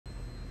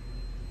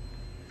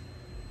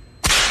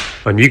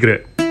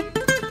Panigre.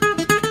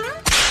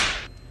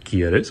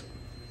 ¿Quieres?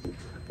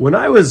 When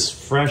I was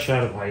fresh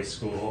out of high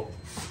school,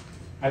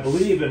 I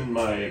believe in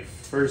my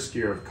first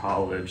year of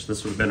college,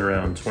 this would have been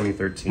around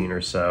 2013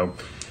 or so,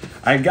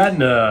 I had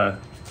gotten a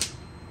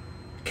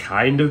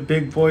kind of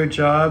big boy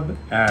job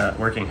at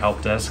working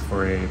help desk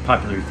for a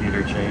popular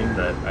theater chain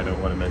that I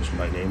don't want to mention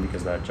by name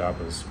because that job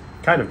was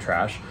kind of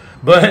trash.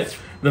 But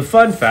the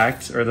fun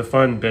fact, or the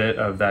fun bit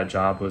of that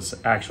job was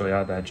actually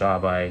at that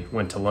job I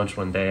went to lunch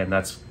one day, and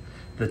that's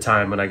the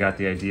time when I got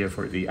the idea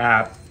for the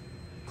app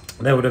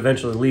that would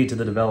eventually lead to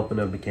the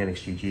development of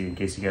Mechanics GG. In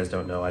case you guys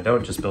don't know, I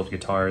don't just build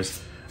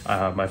guitars.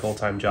 My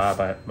full-time job,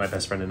 my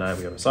best friend and I,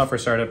 we have a software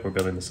startup. We're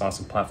building this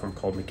awesome platform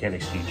called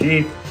Mechanics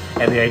GG.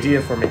 And the idea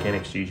for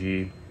Mechanics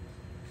GG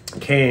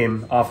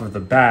came off of the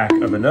back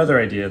of another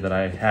idea that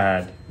I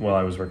had while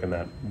I was working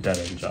that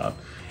dead-end job.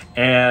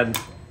 And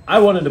I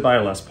wanted to buy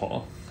a Les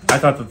Paul. I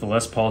thought that the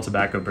Les Paul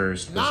Tobacco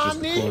Burst was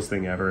just the coolest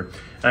thing ever.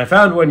 And I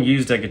found one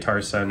used at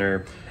Guitar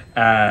Center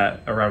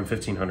at around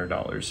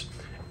 $1,500.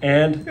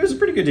 And it was a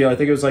pretty good deal. I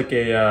think it was like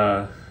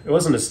a, it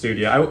wasn't a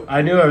studio.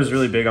 I knew I was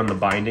really big on the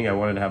binding. I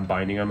wanted to have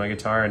binding on my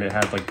guitar, and it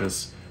had like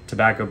this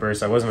Tobacco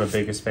Burst. I wasn't the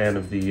biggest fan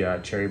of the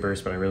Cherry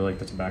Burst, but I really liked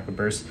the Tobacco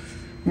Burst.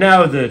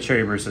 Now the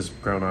Cherry Burst has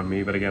grown on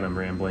me, but again, I'm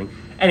rambling.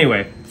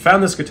 Anyway,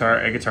 found this guitar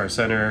at Guitar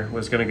Center,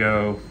 was gonna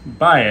go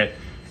buy it,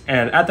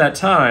 and at that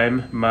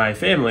time, my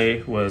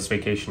family was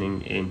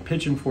vacationing in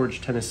Pigeon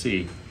Forge,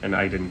 Tennessee, and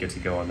I didn't get to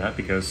go on that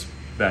because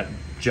that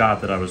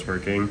job that I was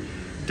working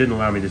didn't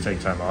allow me to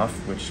take time off,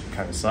 which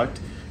kind of sucked,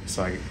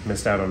 so I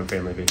missed out on a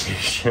family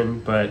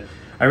vacation. But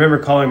I remember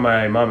calling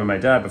my mom and my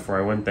dad before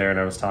I went there, and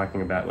I was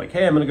talking about like,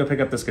 hey, I'm gonna go pick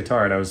up this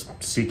guitar, and I was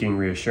seeking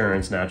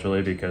reassurance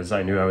naturally because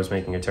I knew I was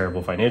making a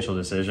terrible financial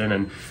decision.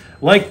 And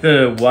like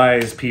the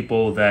wise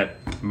people that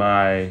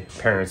my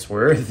parents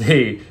were,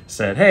 they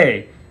said,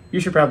 hey, you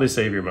should probably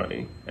save your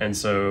money. And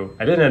so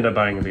I didn't end up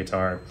buying a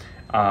guitar.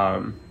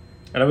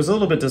 And I was a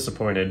little bit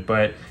disappointed,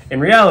 but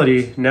in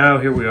reality, now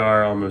here we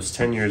are almost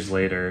 10 years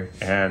later,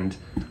 and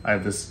I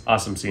have this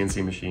awesome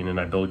CNC machine and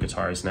I build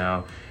guitars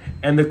now.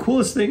 And the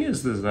coolest thing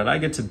is that I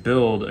get to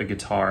build a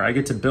guitar. I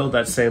get to build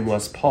that same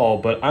Les Paul,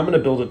 but I'm gonna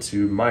build it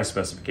to my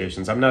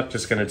specifications. I'm not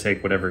just gonna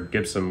take whatever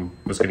Gibson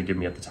was gonna give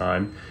me at the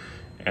time.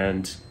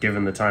 And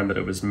given the time that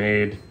it was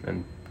made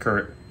and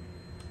current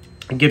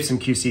Gibson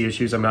QC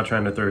issues, I'm not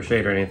trying to throw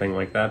shade or anything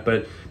like that,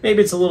 but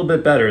maybe it's a little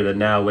bit better that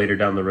now later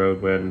down the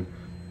road when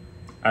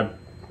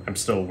I'm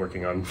still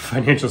working on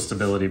financial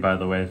stability, by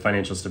the way.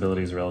 Financial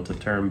stability is a relative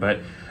term, but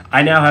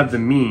I now have the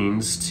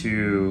means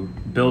to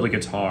build a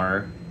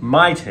guitar,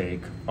 my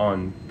take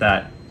on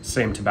that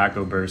same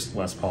Tobacco Burst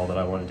Les Paul that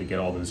I wanted to get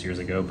all those years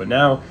ago, but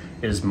now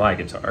it is my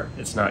guitar.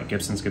 It's not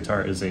Gibson's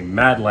guitar. It is a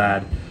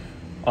MadLad,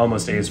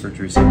 almost A's for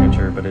Drew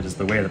signature, but it is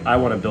the way that I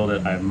want to build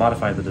it. I have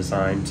modified the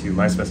design to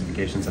my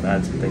specifications and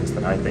added some things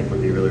that I think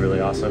would be really, really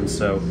awesome.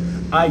 So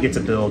I get to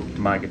build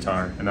my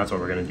guitar, and that's what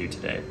we're going to do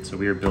today. So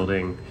we are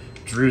building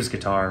Drew's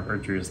guitar, or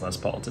Drew's Les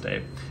Paul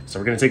today. So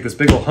we're going to take this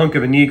big old hunk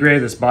of a Nigre,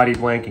 this body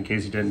blank. In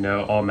case you didn't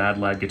know, all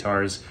MadLad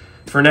guitars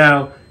for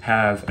now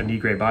have a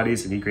Nigre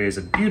bodies. A Nigre is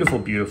a beautiful,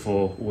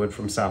 beautiful wood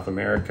from South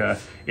America.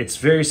 It's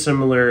very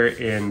similar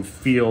in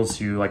feel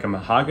to like a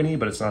mahogany,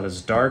 but it's not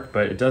as dark,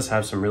 but it does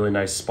have some really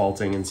nice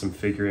spalting and some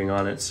figuring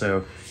on it.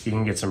 So you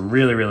can get some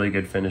really, really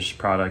good finished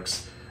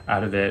products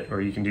out of it,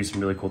 or you can do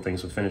some really cool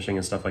things with finishing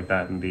and stuff like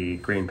that. And the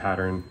grain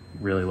pattern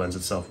really lends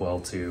itself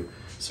well to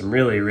some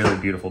really, really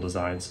beautiful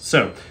designs.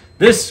 So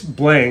this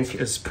blank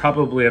is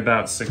probably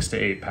about 6 to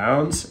 8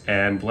 pounds,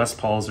 and Les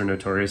Pauls are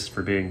notorious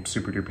for being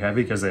super duper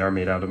heavy because they are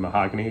made out of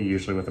mahogany,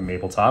 usually with a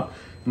maple top.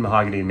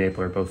 Mahogany and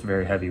maple are both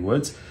very heavy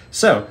woods.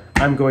 So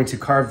I'm going to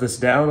carve this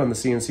down on the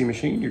CNC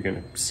machine. You're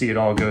gonna see it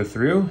all go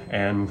through,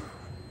 and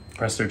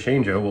presto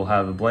changeo, we'll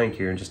have a blank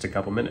here in just a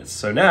couple minutes.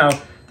 So now,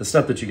 the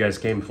stuff that you guys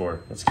came for.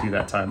 Let's cue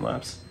that time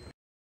lapse.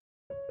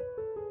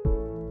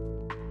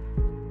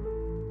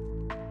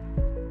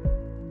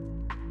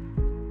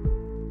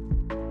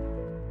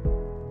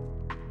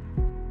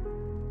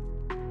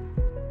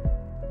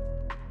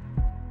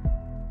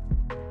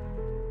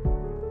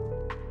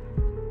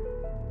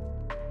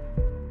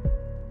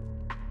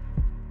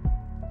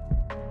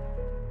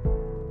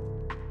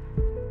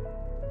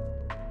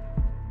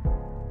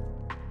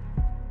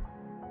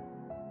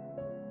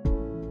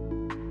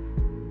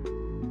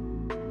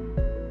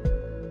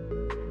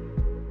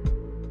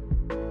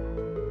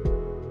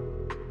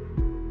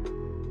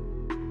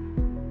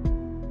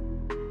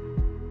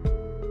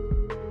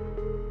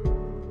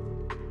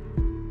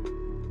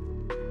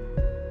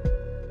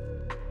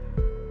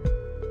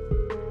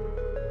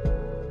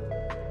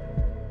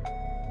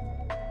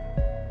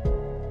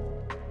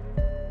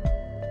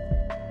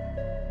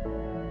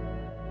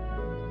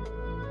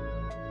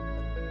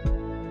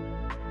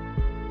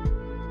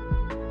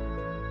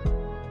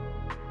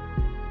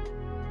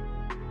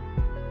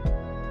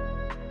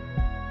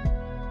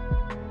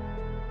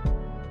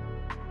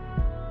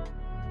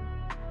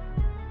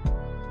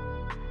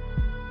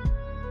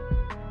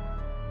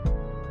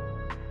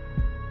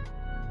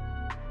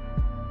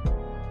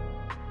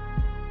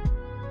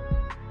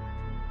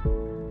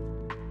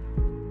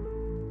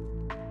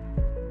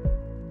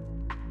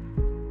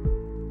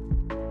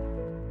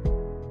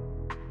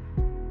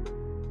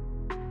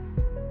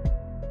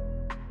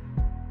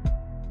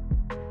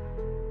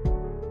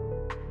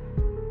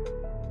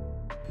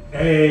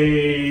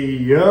 Hey,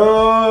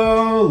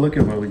 yo, look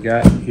at what we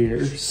got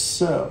here.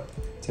 So,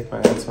 take my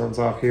headphones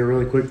off here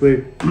really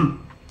quickly.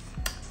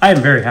 I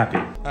am very happy.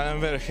 I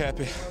am very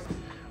happy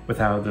with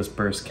how this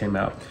burst came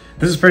out.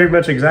 This is pretty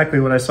much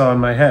exactly what I saw in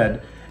my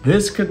head.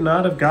 This could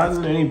not have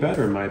gotten any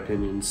better in my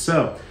opinion.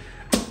 So,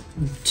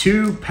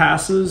 2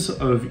 passes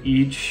of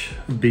each,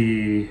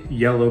 the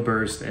yellow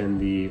burst and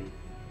the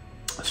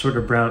sort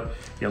of brown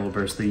yellow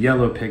burst, the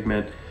yellow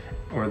pigment,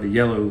 or the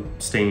yellow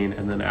stain,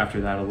 and then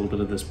after that a little bit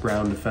of this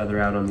brown to feather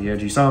out on the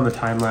edge. You saw in the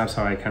time lapse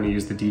how I kind of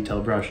used the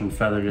detail brush and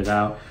feathered it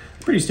out.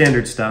 Pretty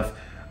standard stuff.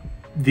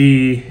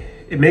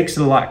 It makes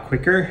it a lot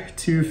quicker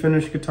to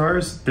finish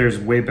guitars. There's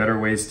way better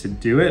ways to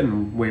do it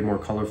and way more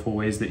colorful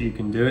ways that you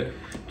can do it.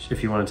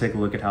 If you want to take a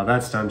look at how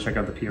that's done, check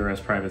out the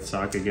PRS private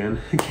stock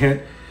again. I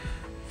can't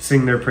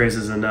sing their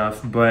praises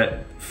enough,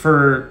 but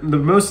for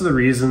most of the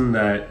reason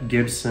that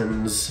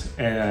Gibsons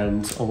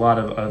and a lot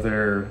of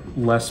other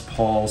Les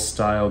Paul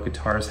style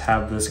guitars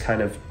have this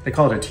kind of, they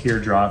call it a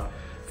teardrop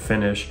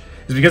finish,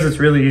 is because it's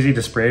really easy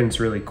to spray and it's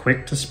really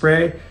quick to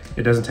spray.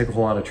 It doesn't take a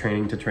whole lot of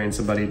training to train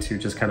somebody to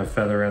just kind of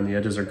feather around the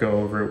edges or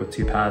go over it with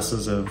 2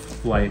 passes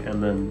of light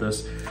and then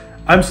this.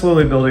 I'm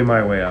slowly building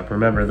my way up.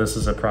 Remember, this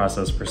is a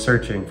process for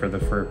searching for the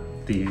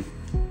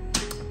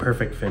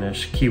perfect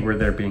finish, keyword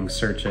there being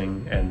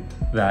searching, and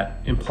that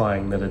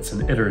implying that it's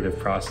an iterative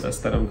process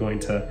that I'm going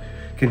to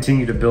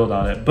continue to build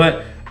on it.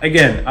 But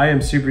again, I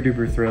am super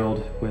duper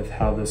thrilled with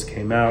how this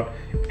came out,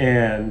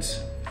 and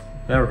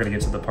now we're going to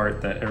get to the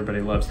part that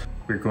everybody loves.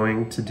 We're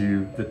going to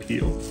do the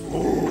peel.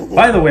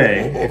 By the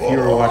way, if you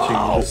are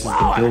watching, this is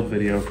the build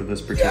video for this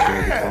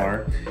particular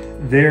guitar.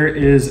 There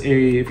is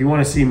if you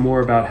want to see more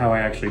about how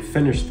I actually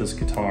finished this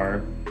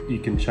guitar, you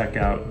can check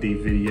out the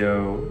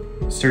video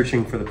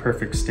Searching for the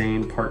Perfect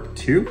Stain Part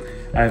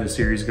 2. I have a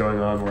series going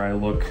on where I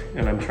look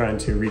and I'm trying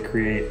to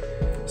recreate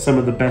some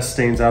of the best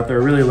stains out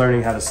there, really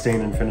learning how to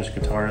stain and finish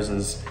guitars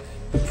as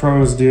the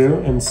pros do.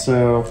 And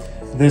so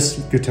this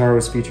guitar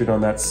was featured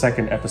on that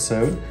 2nd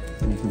episode,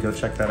 and you can go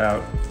check that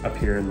out up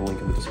here in the link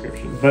in the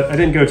description. But I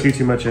didn't go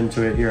too much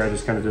into it here. I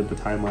just kind of did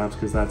the time lapse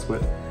because that's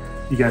what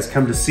you guys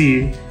come to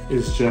see,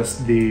 is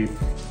just the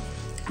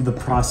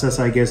process,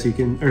 I guess you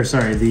can, or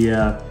sorry,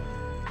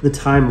 the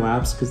time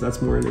lapse, because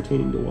that's more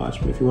entertaining to watch.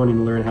 But if you're wanting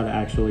to learn how to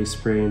actually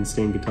spray and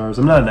stain guitars,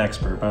 I'm not an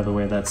expert, by the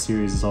way. That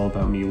series is all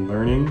about me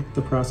learning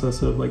the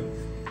process of like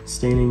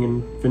staining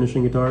and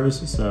finishing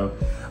guitars. So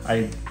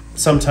I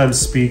sometimes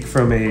speak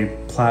from a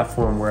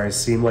platform where I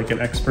seem like an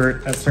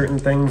expert at certain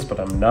things, but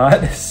I'm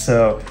not.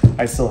 So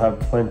I still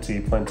have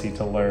plenty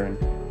to learn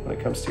when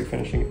it comes to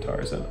finishing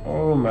guitars. And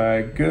oh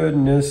my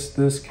goodness,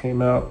 this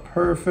came out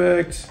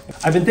perfect.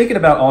 I've been thinking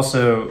about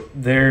also,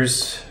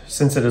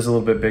 since it is a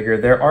little bit bigger,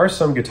 there are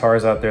some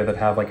guitars out there that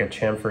have like a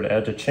chamfered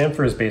edge. A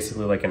chamfer is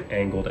basically like an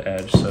angled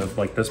edge. So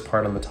like this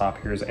part on the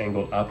top here is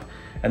angled up,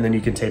 and then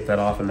you can tape that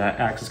off, and that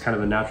acts as kind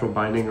of a natural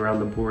binding around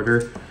the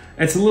border.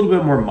 It's a little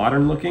bit more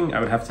modern looking. I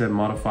would have to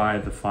modify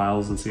the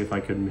files and see if I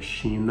could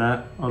machine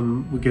that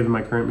given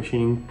my current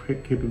machining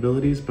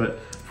capabilities. But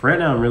for right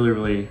now, I'm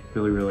really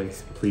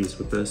pleased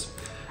with this.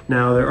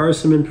 Now, there are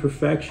some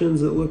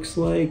imperfections, it looks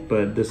like,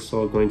 but this is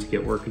all going to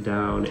get worked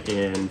down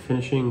in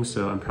finishing,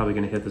 so I'm probably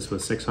going to hit this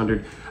with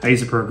 600. I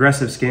use a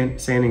progressive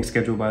sanding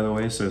schedule, by the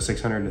way, so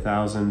 600,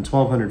 1,000,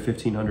 1,200,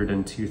 1,500,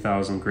 and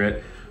 2,000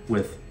 grit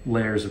with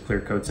layers of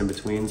clear coats in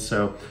between.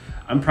 So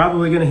I'm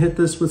probably going to hit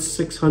this with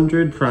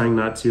 600, trying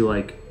not to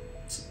like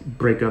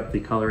break up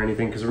the color or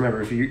anything, because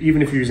remember,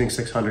 even if you're using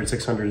 600,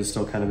 600 is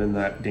still kind of in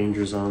that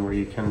danger zone where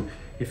you can,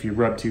 if you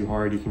rub too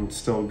hard, you can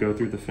still go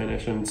through the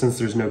finish. And since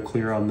there's no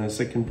clear on this,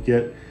 it can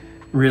get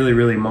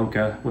really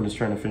monka when it's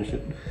trying to finish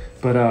it.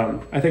 But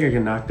I think I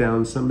can knock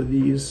down some of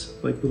these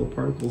like little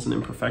particles and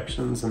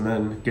imperfections and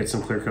then get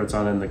some clear coats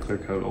on it, and the clear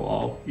coat will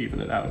all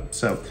even it out.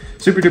 So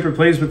super duper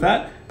pleased with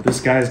that.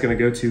 This guy is gonna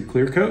go to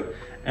clear coat,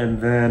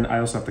 and then I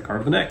also have to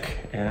carve the neck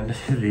and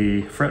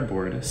the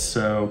fretboard.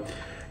 So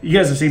you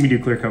guys have seen me do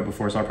clear coat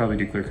before, so I'll probably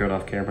do clear coat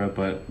off camera,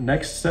 but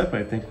next step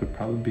I think would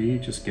probably be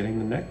just getting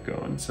the neck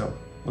going. So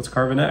let's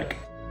carve a neck.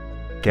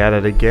 Got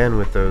it again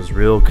with those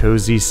real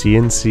cozy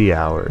CNC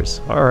hours.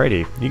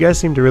 Alrighty, you guys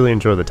seem to really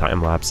enjoy the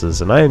time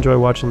lapses, and I enjoy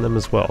watching them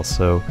as well,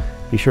 so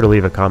be sure to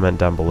leave a comment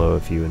down below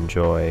if you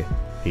enjoy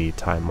the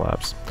time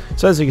lapse.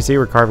 So as you can see,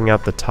 we're carving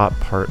out the top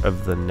part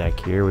of the neck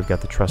here. We've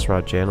got the truss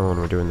rod channel and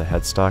we're doing the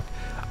headstock.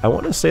 I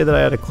want to say that I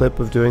had a clip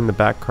of doing the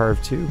back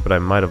carve too, but I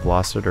might have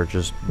lost it or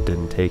just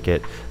didn't take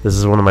it. This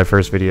is one of my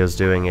first videos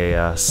doing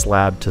a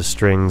slab to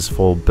strings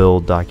full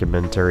build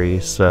documentary,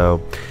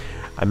 so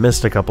I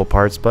missed a couple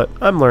parts, but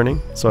I'm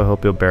learning, so I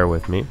hope you'll bear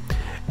with me.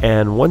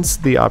 And once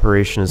the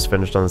operation is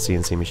finished on the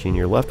CNC machine,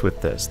 you're left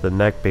with this, the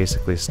neck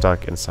basically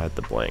stuck inside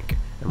the blank.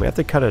 And we have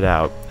to cut it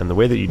out, and the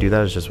way that you do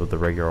that is just with the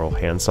regular old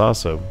handsaw,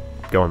 so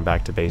going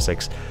back to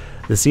basics.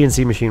 The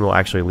CNC machine will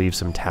actually leave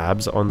some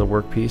tabs on the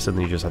workpiece, and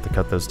then you just have to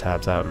cut those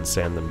tabs out and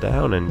sand them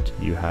down, and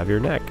you have your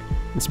neck.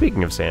 And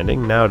speaking of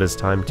sanding, now it is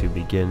time to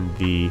begin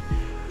the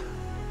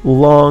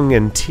long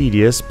and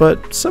tedious,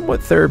 but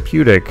somewhat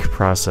therapeutic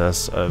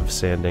process of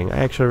sanding.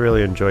 I actually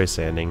really enjoy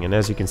sanding, and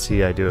as you can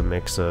see, I do a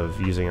mix of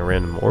using a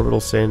random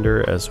orbital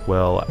sander as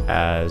well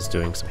as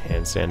doing some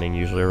hand sanding,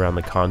 usually around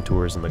the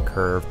contours and the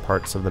curved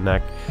parts of the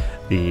neck.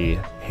 The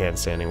hand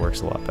sanding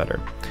works a lot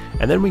better.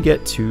 And then we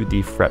get to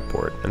the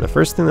fretboard, and the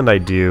first thing that I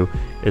do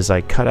is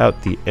I cut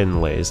out the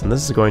inlays, and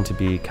this is going to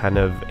be kind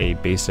of a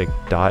basic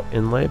dot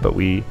inlay, but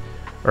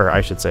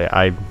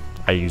I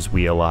use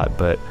we a lot,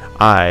 but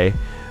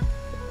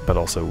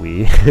also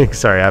we.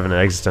 Sorry, I have an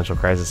existential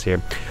crisis here.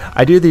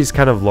 I do these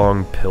kind of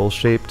long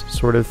pill-shaped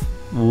sort of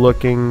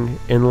looking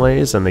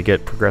inlays, and they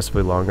get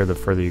progressively longer the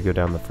further you go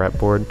down the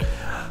fretboard.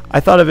 I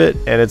thought of it,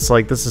 and it's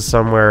like this is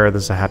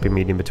a happy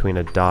medium between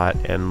a dot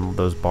and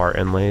those bar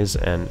inlays,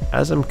 and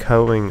as I'm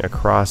going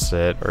across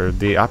it, or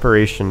the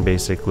operation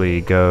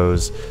basically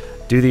goes,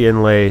 do the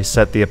inlay,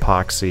 set the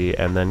epoxy,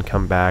 and then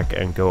come back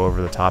and go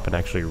over the top and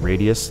actually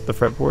radius the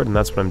fretboard, and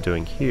that's what I'm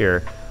doing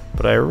here.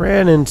 But I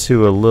ran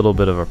into a little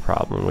bit of a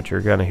problem, which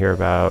you're gonna hear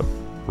about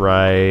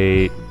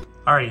right...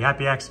 Alrighty,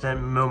 happy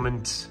accident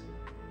moment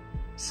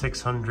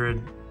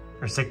 600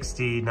 or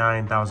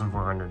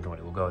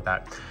 69,420. We'll go with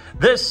that.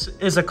 This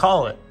is a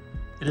collet.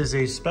 It is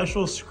a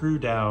special screw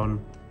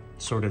down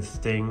sort of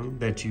thing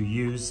that you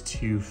use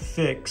to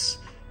fix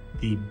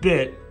the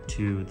bit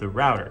to the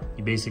router.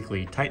 You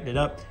basically tighten it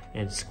up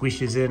and it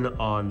squishes in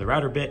on the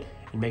router bit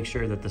and make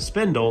sure that the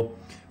spindle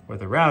or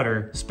the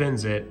router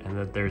spins it and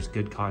that there's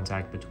good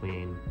contact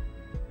between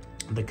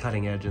the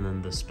cutting edge and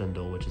then the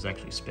spindle, which is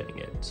actually spinning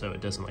it, so it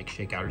doesn't like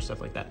shake out or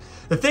stuff like that.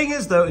 The thing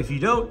is though, if you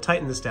don't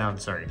tighten this down,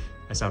 sorry,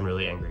 I sound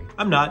really angry.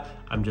 I'm not,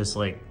 I'm just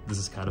like, this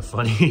is kind of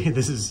funny.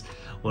 This is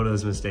one of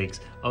those mistakes.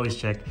 Always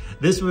check.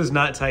 This was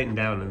not tightened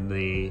down in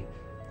the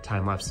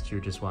time lapse that you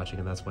were just watching,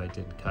 and that's why it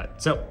didn't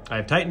cut. So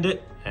I've tightened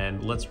it,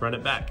 and let's run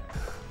it back.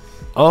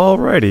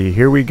 Alrighty,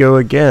 here we go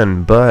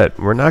again, but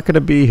we're not going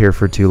to be here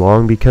for too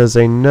long because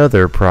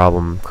another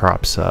problem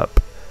crops up.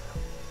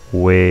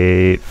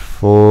 Wait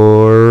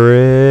for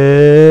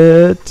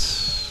it.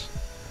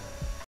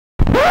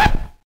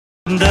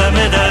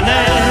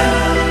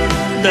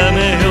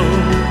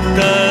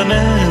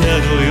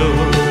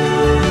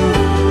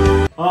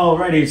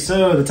 Alrighty,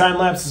 so the time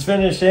lapse is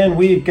finished and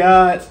we've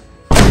got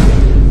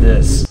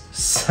this.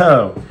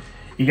 So,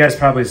 you guys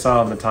probably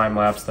saw in the time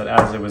lapse that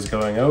as it was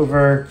going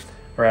over,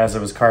 or as it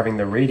was carving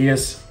the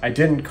radius, I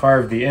didn't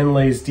carve the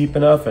inlays deep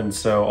enough, and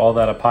so all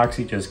that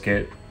epoxy just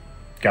got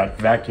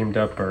vacuumed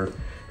up or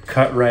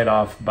cut right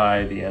off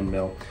by the end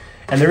mill.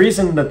 And the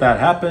reason that that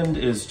happened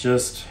is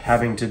just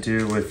having to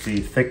do with the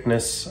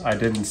thickness. I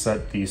didn't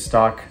set the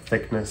stock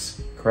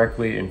thickness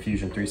correctly in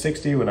Fusion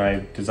 360 when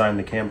I designed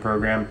the CAM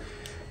program.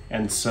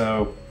 And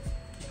so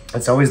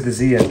it's always the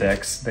Z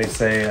index. They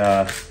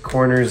say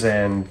corners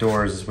and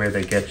doors is where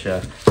they get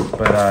you,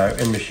 but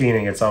in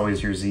machining, it's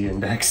always your Z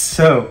index.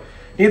 So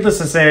needless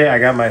to say, I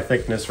got my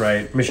thickness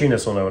right.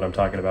 Machinists will know what I'm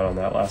talking about on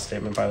that last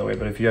statement, by the way,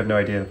 but if you have no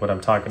idea what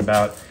I'm talking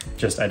about,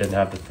 just I didn't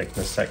have the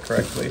thickness set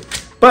correctly.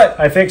 But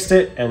I fixed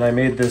it, and I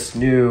made this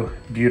new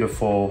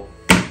beautiful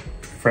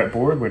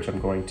fretboard, which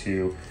I'm going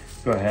to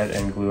go ahead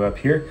and glue up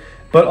here.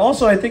 But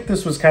also, I think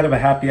this was kind of a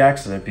happy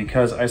accident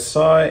because I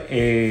saw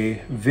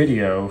a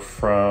video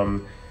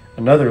from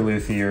another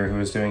luthier who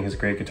was doing his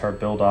great guitar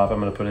build-off. I'm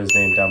going to put his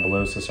name down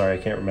below, so sorry,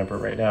 I can't remember it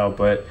right now,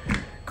 but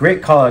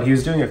great call out. He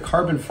was doing a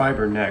carbon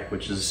fiber neck,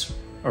 which is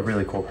a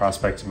really cool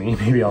prospect to me.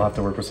 Maybe I'll have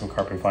to work with some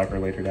carbon fiber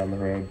later down the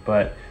road,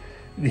 but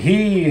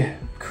he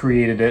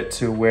created it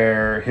to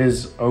where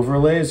his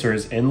overlays or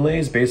his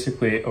inlays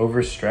basically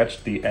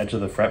overstretched the edge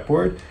of the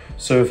fretboard.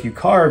 So if you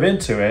carve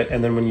into it,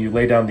 and then when you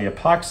lay down the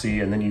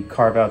epoxy and then you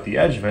carve out the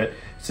edge of it,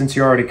 since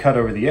you already cut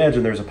over the edge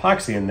and there's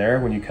epoxy in there,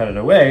 when you cut it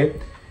away,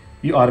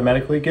 you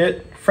automatically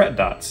get fret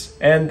dots.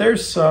 And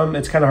there's some,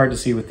 it's kind of hard to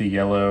see with the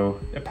yellow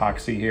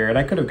epoxy here, and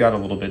I could have gone a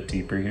little bit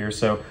deeper here,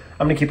 so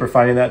I'm gonna keep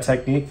refining that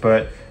technique,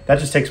 but that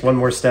just takes one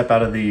more step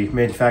out of the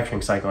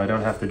manufacturing cycle. I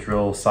don't have to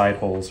drill side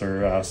holes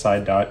or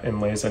side dot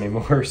inlays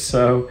anymore,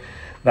 so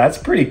that's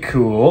pretty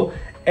cool.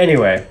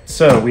 Anyway,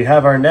 so we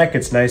have our neck,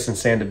 it's nice and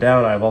sanded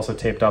down. I've also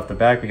taped off the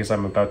back because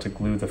I'm about to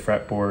glue the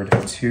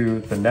fretboard to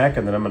the neck,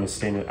 and then I'm gonna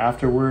stain it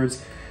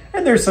afterwards.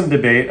 And there's some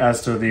debate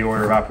as to the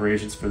order of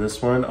operations for this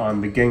one.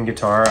 On the Ging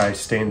guitar, I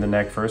stained the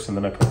neck first and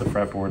then I put the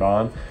fretboard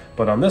on.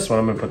 But on this one,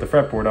 I'm gonna put the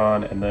fretboard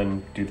on and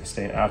then do the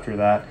stain after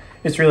that.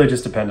 It's really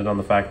just dependent on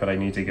the fact that I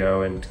need to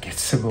go and get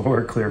some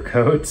more clear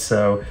coat.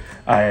 So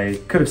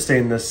I could have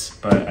stained this,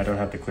 but I don't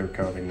have the clear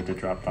coat. I need to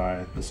drop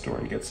by the store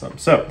and get some.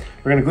 So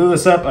we're gonna glue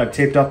this up. I've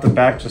taped off the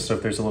back just so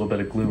if there's a little bit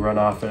of glue run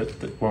off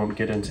it that won't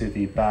get into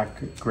the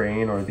back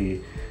grain or the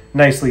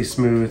nicely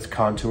smooth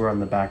contour on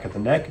the back of the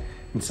neck.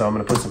 And so I'm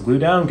gonna put some glue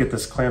down, get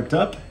this clamped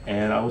up,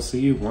 and I will see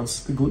you once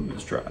the glue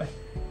is dry.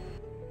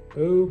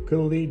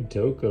 Oakley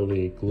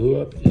dokley, glue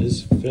up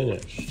is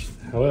finished.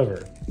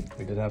 However,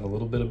 we did have a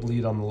little bit of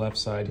bleed on the left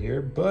side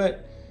here,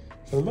 but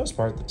for the most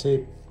part, the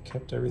tape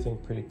kept everything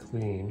pretty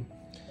clean.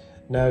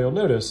 Now you'll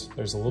notice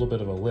there's a little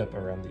bit of a lip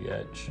around the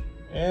edge.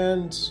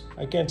 And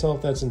I can't tell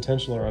if that's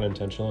intentional or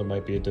unintentional. It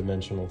might be a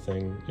dimensional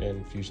thing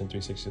in Fusion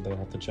 360 that I'll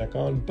have to check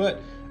on,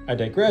 but I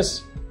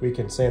digress. We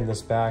can sand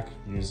this back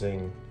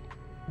using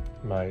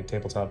my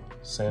tabletop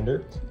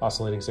sander,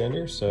 oscillating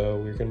sander. So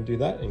we're gonna do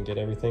that and get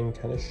everything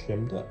kind of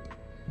shimmed up.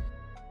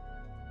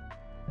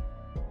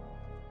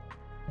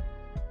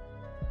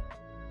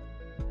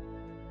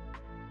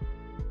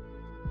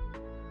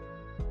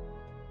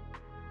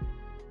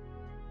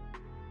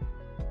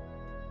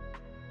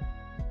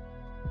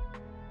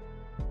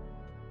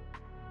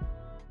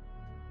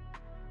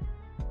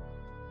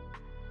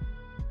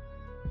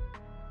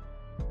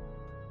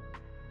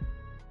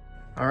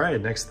 All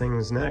right, next thing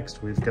is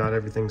next. We've got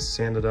everything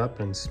sanded up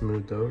and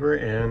smoothed over,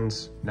 and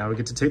now we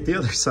get to tape the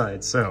other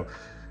side. So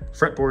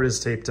fretboard is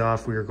taped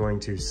off. We are going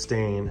to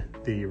stain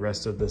the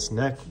rest of this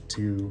neck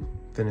to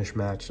finish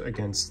match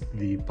against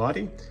the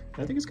body.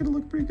 I think it's gonna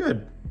look pretty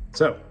good.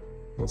 So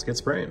let's get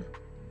spraying.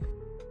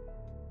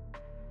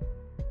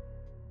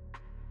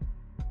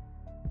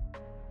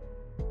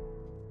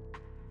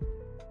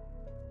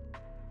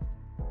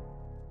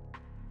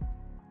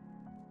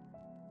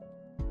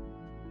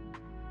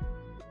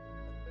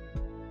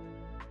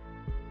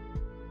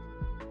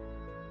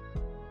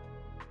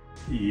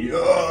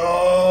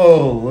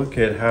 Yo, look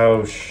at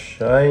how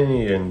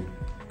shiny and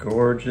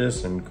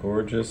gorgeous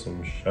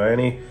and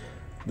shiny.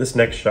 This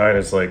next shine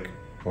is like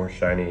more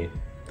shiny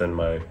than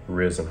my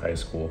Riz in high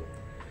school.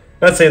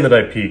 Not saying that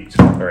I peaked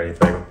or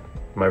anything.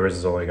 My Riz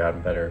has only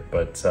gotten better,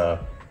 but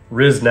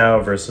Riz now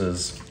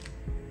versus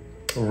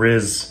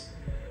Riz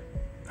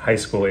high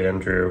school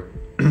Andrew.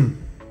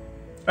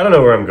 I don't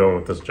know where I'm going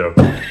with this joke.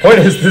 Point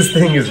is, this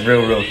thing is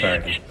real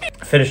shiny.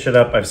 I finished it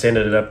up, I've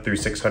sanded it up through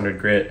 600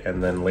 grit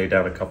and then laid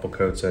down a couple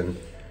coats and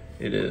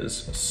it is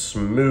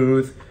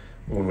smooth.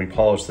 When we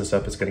polish this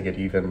up, it's gonna get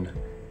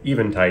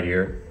even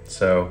tidier.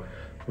 So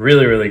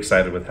really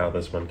excited with how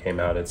this one came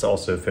out. It's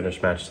also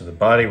finished match to the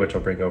body, which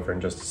I'll bring over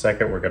in just a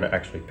second. We're gonna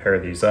actually pair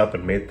these up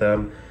and mate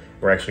them.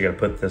 We're actually gonna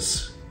put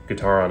this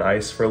guitar on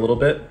ice for a little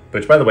bit,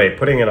 which by the way,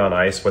 putting it on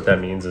ice, what that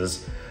means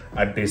is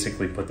I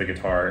basically put the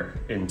guitar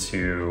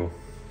into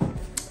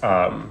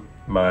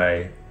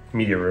my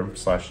media room /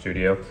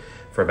 studio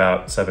for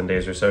about 7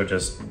 days or so.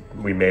 Just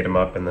we made them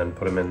up and then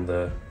put them in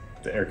the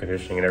air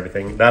conditioning and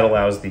everything. That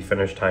allows the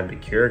finish time to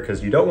cure,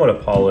 because you don't want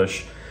to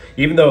polish,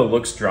 even though it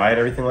looks dry and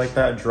everything like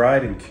that.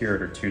 Dried and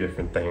cured are two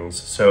different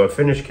things. So a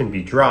finish can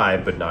be dry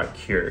but not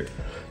cured.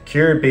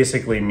 Cured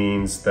basically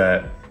means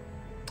that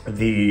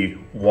the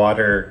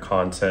water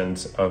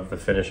content of the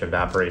finish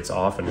evaporates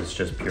off and it's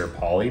just pure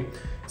poly.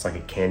 It's like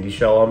a candy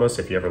shell almost,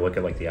 if you ever look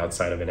at like the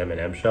outside of an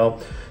M&M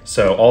shell.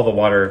 So all the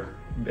water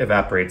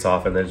evaporates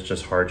off and then it's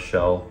just hard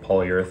shell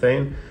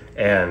polyurethane,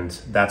 and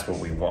that's what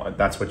we want.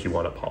 That's what you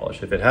want to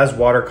polish. If it has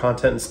water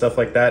content and stuff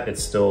like that,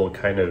 it's still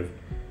kind of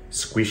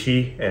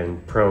squishy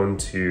and prone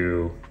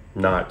to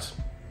not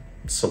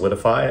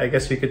solidify, I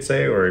guess you could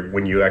say, or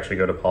when you actually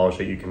go to polish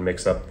it, you can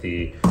mix up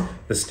the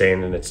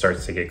stain and it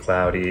starts to get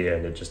cloudy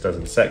and it just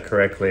doesn't set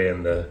correctly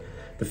and the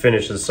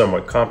finish is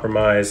somewhat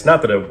compromised.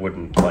 Not that it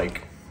wouldn't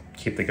like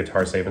keep the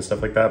guitar safe and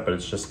stuff like that, but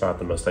it's just not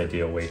the most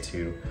ideal way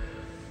to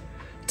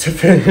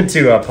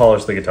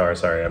polish the guitar.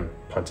 Sorry, I'm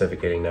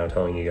pontificating now,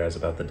 telling you guys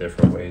about the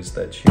different ways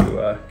that you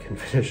can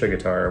finish a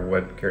guitar or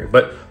what curing.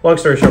 But long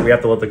story short, we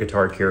have to let the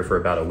guitar cure for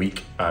about a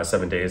week,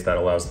 7 days. That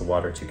allows the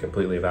water to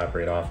completely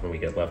evaporate off and we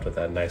get left with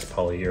that nice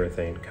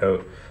polyurethane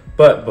coat.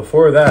 But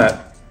before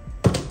that,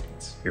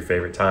 it's your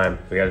favorite time.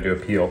 We got to do a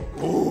peel.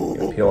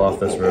 Peel off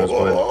this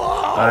rosewood.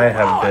 I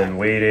have been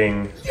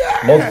waiting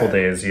multiple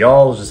days.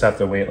 Y'all just have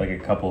to wait like a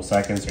couple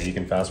seconds, or you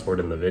can fast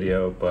forward in the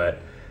video,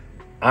 but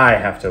I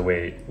have to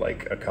wait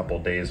like a couple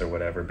days or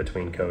whatever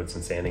between coats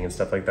and sanding and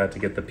stuff like that to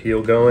get the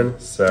peel going.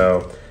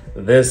 So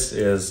this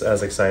is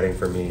as exciting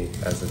for me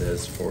as it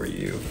is for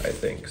you, I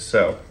think.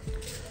 So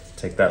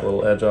take that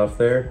little edge off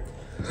there.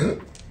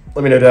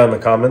 Let me know down in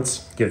the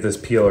comments, give this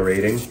peel a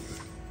rating.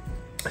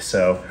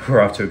 So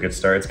we're off to a good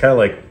start. It's kind of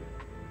like,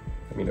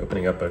 I mean,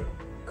 opening up a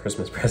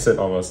Christmas present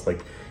almost.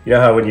 Like, you know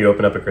how when you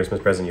open up a Christmas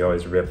present, you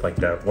always rip like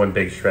that one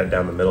big shred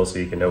down the middle so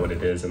you can know what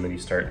it is, and then you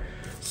start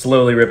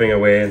slowly ripping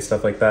away and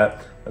stuff like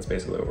that. That's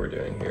basically what we're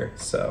doing here.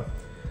 So,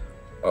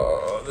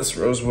 this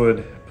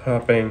rosewood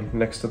popping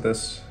next to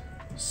this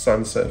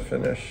sunset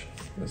finish.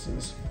 This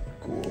is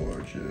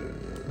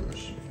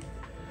gorgeous.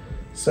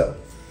 So,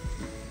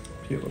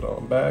 peel it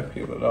on back,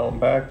 peel it on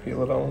back,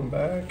 peel it on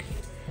back.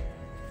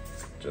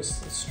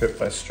 Just strip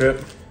by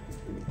strip,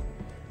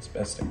 as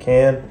best I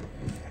can.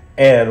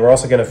 And we're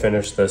also gonna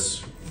finish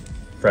this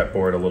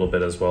fretboard a little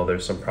bit as well.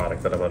 There's some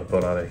product that I'm gonna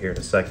put on it here in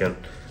a second.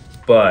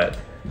 But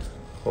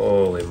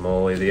holy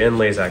moly, the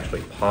inlays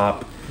actually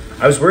pop.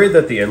 I was worried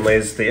that the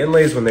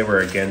inlays when they were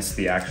against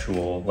the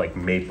actual like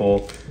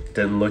maple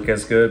didn't look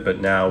as good,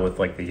 but now with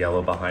like the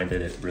yellow behind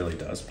it, it really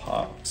does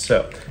pop.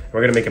 So we're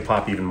gonna make it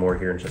pop even more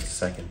here in just a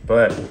second,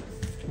 but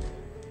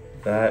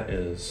that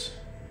is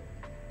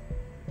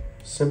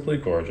simply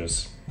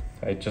gorgeous.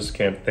 I just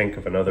can't think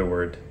of another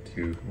word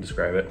to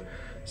describe it.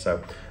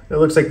 So it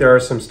looks like there are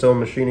some still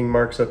machining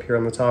marks up here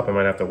on the top. I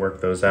might have to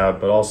work those out,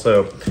 but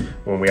also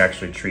when we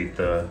actually treat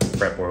the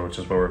fretboard, which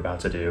is what we're about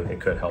to do, it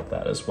could help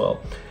that as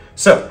well.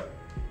 So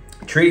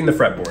treating the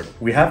fretboard.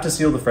 We have to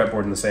seal the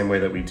fretboard in the same way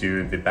that we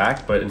do the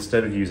back, but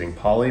instead of using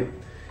poly,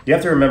 you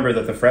have to remember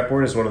that the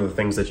fretboard is one of the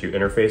things that you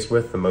interface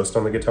with the most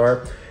on the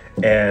guitar.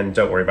 And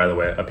don't worry, by the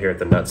way, up here at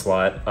the nut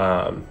slot,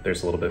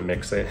 there's a little bit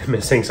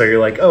missing. So you're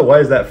like, oh, why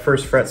is that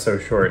first fret so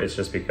short? It's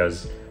just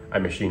because I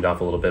machined off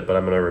a little bit, but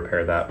I'm gonna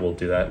repair that. We'll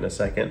do that in a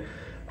second.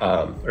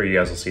 Or you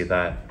guys will see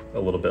that a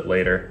little bit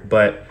later.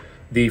 But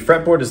the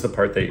fretboard is the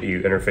part that you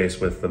interface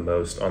with the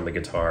most on the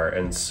guitar.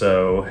 And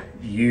so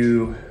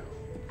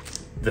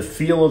the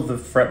feel of the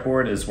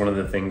fretboard is one of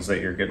the things that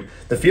you're good.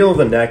 The feel of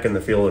the neck and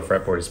the feel of the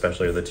fretboard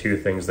especially are the two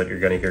things that you're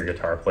gonna hear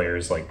guitar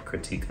players like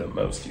critique the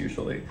most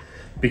usually.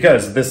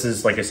 Because this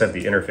is, like I said,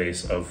 the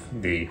interface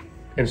of the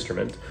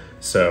instrument.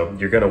 So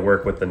you're gonna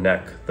work with the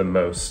neck the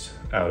most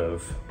out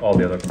of all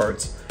the other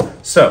parts.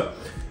 So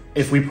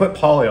if we put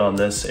poly on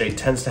this, it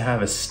tends to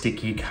have a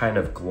sticky kind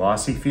of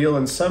glossy feel,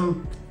 and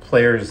some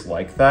players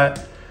like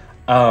that.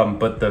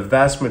 But the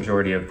vast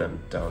majority of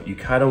them don't. You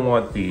kind of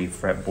want the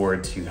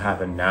fretboard to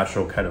have a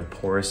natural kind of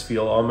porous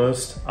feel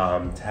almost,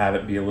 to have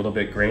it be a little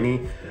bit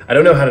grainy. I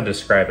don't know how to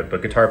describe it,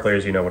 but guitar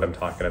players, you know what I'm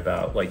talking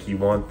about. Like you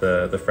want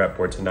the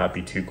fretboard to not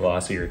be too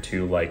glossy or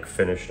too like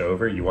finished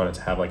over. You want it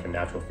to have like a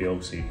natural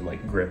feel so you can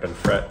like grip and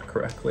fret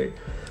correctly.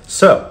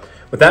 So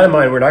with that in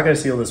mind, we're not gonna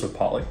seal this with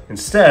poly.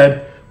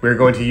 Instead, we're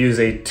going to use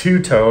a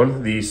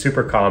two-tone, the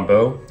super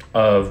combo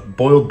of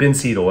boiled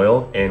linseed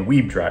oil and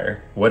weed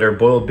dryer. What are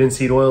boiled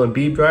linseed oil and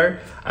weed dryer?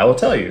 I will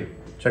tell you.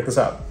 Check this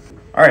out.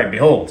 All right,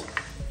 behold,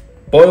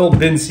 boiled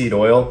linseed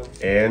oil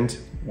and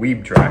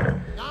weed dryer.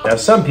 Now,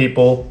 some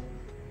people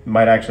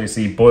might actually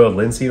see boiled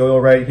linseed oil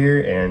right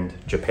here and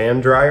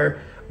Japan dryer,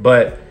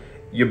 but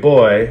your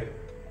boy,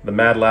 the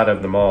mad lad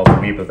of them all, the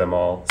weeb of them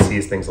all,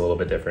 sees things a little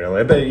bit different.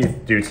 I bet you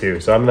do too.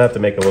 So I'm gonna have to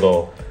make a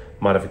little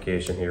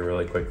modification here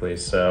really quickly.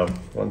 So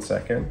 1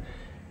 second.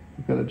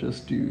 I'm gonna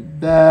just do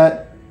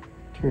that.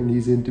 Turn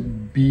these into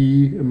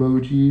B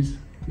emojis.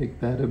 Make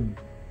that a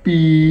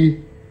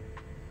B.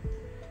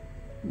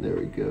 There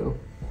we go.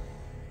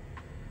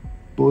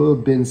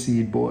 Boiled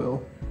linseed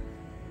oil.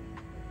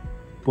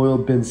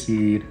 Boiled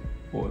linseed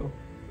oil.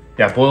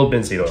 Yeah, boiled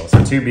linseed oil.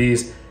 So 2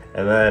 B's,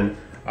 and then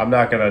I'm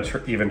not gonna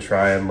even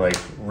try and like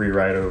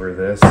rewrite over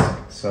this.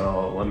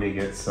 So let me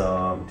get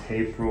some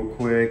tape real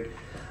quick.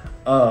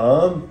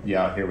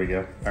 Yeah, here we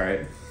go. All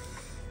right.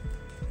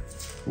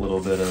 A little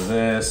bit of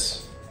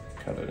this,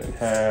 cut it in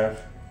half.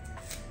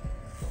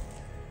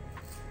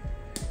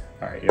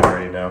 All right, you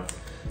already know.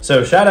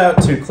 So shout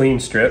out to Clean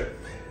Strip.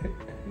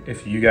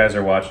 If you guys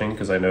are watching,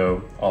 because I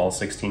know all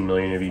 16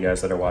 million of you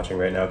guys that are watching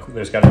right now,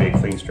 there's got to be a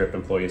Clean Strip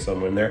employee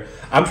somewhere in there.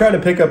 I'm trying to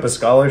pick up a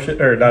scholarship,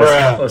 or not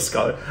a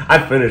scholar. I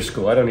finished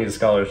school, I don't need a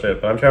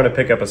scholarship, but I'm trying to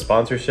pick up a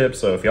sponsorship.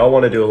 So if y'all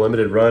want to do a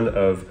limited run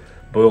of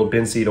boiled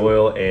linseed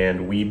oil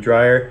and weed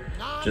dryer,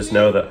 just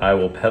know that I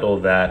will peddle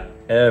that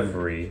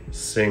every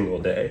single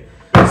day.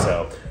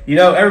 So, you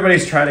know,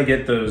 everybody's trying to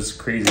get those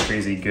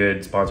crazy good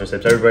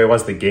sponsorships. Everybody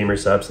wants the Gamer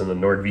Subs and the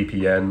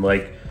NordVPN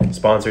like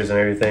sponsors and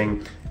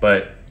everything,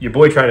 but your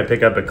boy trying to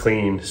pick up a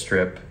Clean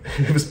Strip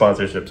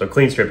sponsorship. So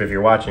Clean Strip, if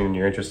you're watching and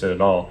you're interested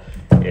at all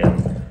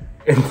in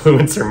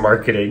influencer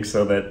marketing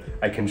so that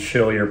I can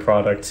shill your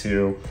product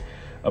to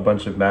a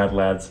bunch of mad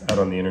lads out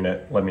on the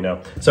internet, let me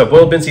know. So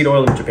boiled linseed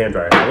oil and Japan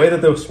dryer. The way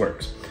that this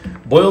works,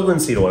 boiled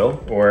linseed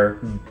oil or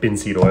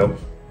linseed oil,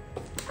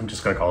 I'm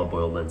just gonna call it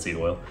boiled linseed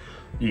oil.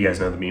 You guys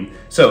know the meme.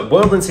 So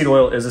boiled linseed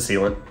oil is a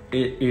sealant.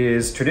 It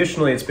is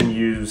traditionally, it's been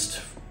used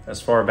as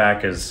far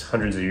back as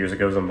hundreds of years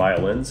ago on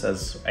violins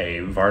as a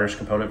varnish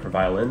component for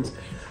violins.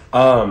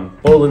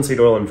 Boiled linseed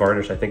oil and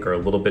varnish I think are a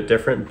little bit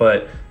different,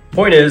 but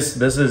point is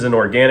this is an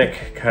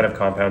organic kind of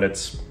compound.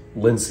 It's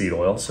linseed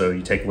oil. So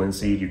you take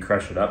linseed, you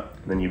crush it up,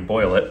 and then you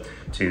boil it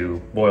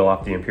to boil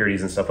off the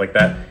impurities and stuff like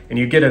that. And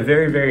you get a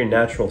very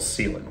natural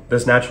sealant.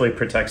 This naturally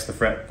protects the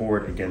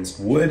fretboard against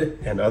wood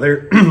and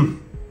other,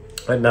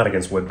 not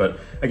against wood,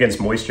 but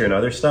against moisture and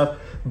other stuff.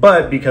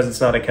 But because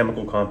it's not a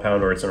chemical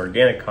compound or it's an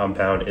organic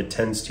compound, it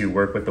tends to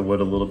work with the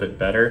wood a little bit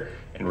better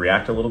and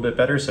react a little bit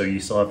better. So you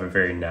still have a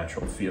very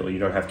natural feel. You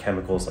don't have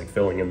chemicals like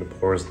filling in the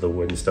pores of the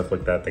wood and stuff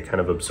like that. They kind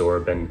of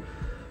absorb and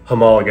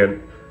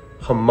homogenize.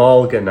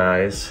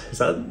 Is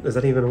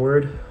that even a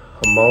word?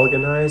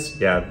 Homogenize?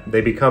 Yeah,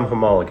 they become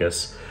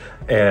homologous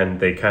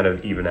and they kind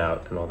of even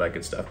out and all that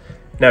good stuff.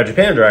 Now,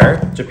 Japan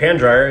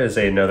dryer is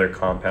another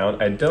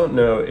compound. I don't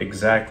know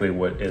exactly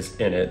what is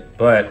in it,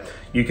 but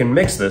you can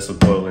mix this with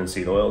boiled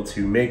linseed oil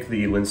to make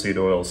the linseed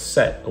oil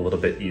set a little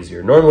bit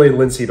easier. Normally,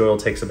 linseed oil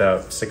takes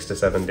about 6 to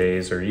 7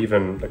 days or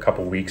even a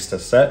couple weeks to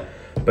set,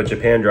 but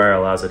Japan dryer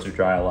allows it to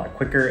dry a lot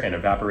quicker and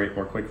evaporate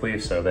more quickly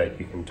so that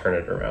you can turn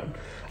it around.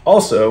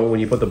 Also, when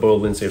you put the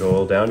boiled linseed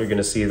oil down, you're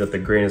gonna see that the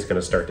grain is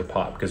gonna start to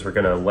pop because we're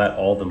gonna let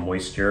all the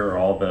moisture or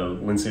all the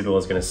linseed oil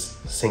is gonna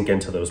sink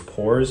into those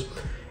pores.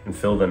 and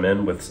fill them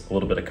in with a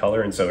little bit of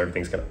color, and so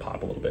everything's gonna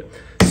pop a little bit.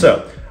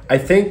 So I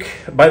think,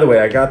 by the way,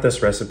 I got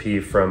this recipe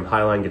from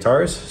Highline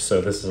Guitars. So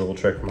this is a little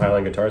trick from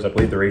Highline Guitars. I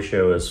believe the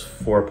ratio is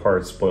 4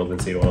 parts boiled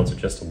linseed oil to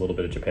just a little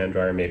bit of Japan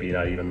dryer, maybe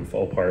not even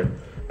full part,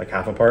 like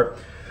half a part.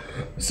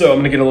 So I'm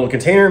gonna get a little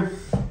container,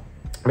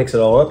 mix it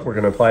all up. We're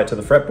gonna apply it to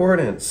the fretboard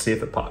and see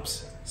if it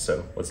pops.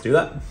 So let's do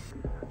that.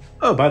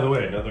 Oh, by the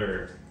way,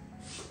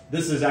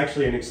 this is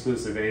actually an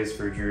exclusive A's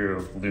for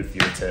Drew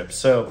luthier tip.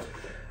 So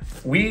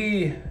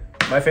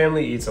my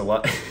family eats a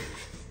lot.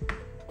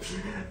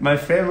 My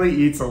family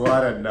eats a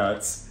lot of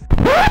nuts.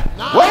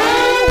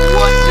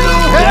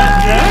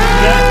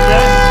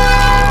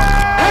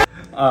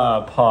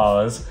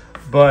 Pause.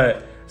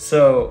 But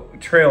so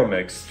trail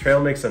mix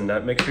and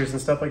nut mixtures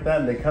and stuff like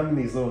that, and they come in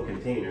these little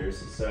containers.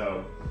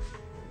 So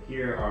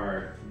here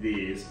are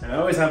these, and I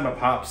always have my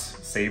pops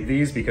save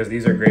these because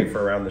these are great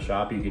for around the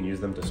shop. You can use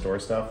them to store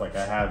stuff. Like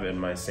I have in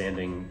my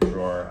sanding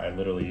drawer, I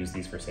literally use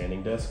these for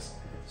sanding discs.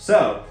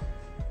 So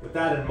with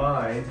that in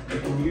mind, you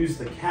can use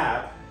the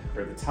cap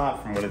or the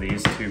top from one of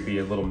these to be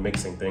a little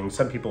mixing thing.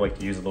 Some people like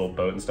to use a little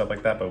boat and stuff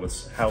like that, but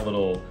with how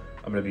little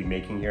I'm gonna be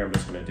making here, I'm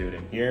just gonna do it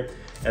in here.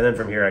 And then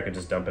from here, I could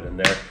just dump it in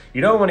there.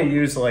 You don't wanna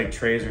use like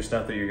trays or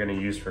stuff that you're gonna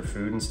use for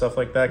food and stuff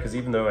like that, because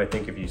even though I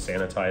think if you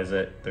sanitize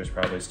it, there's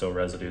probably still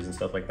residues and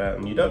stuff like that,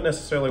 and you don't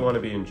necessarily wanna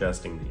be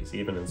ingesting these,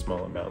 even in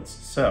small amounts.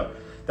 So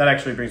that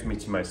actually brings me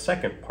to my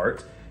second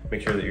part.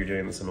 Make sure that you're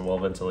doing this in a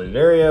well-ventilated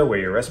area, wear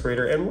your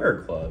respirator, and wear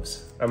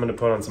gloves. I'm gonna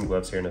put on some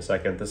gloves here in a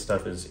second. This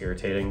stuff is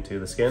irritating to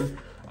the skin.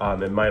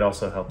 It might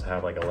also help to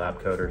have like a lab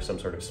coat or some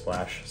sort of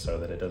splash so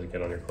that it doesn't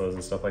get on your clothes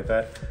and stuff like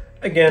that.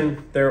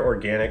 Again, they're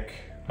organic.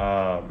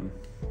 At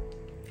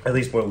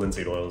least boiled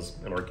linseed oil is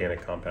an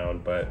organic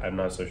compound, but I'm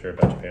not so sure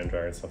about Japan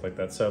dryer and stuff like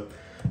that. So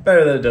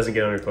better that it doesn't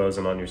get on your clothes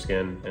and on your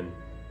skin and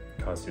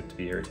cause it to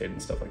be irritated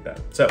and stuff like that.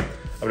 So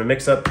I'm gonna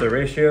mix up the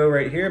ratio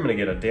right here. I'm gonna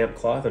get a damp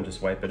cloth and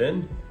just wipe it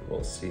in.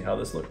 We'll see how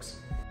this looks.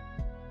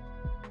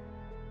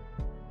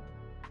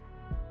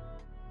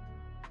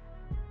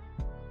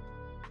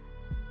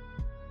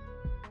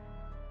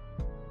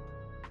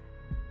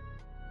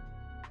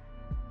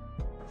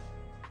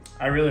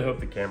 I really hope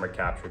the camera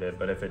captured it,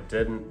 but if it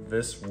didn't,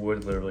 this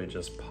wood literally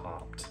just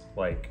popped.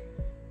 Like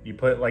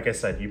like I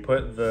said, you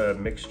put the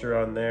mixture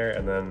on there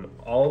and then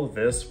all of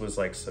this was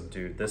like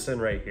subdued. This in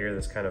right here,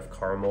 this kind of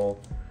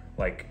caramel,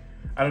 like,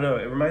 I don't know,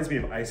 it reminds me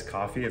of iced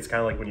coffee. It's kind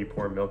of like when you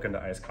pour milk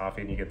into iced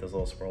coffee and you get those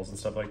little swirls and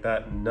stuff like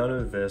that. None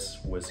of this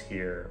was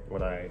here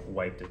when I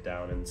wiped it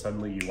down, and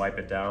suddenly you wipe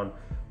it down,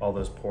 all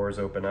those pores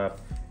open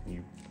up, and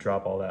you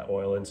drop all that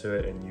oil into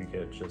it and you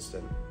get just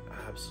an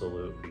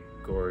absolutely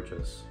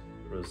gorgeous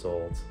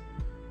result.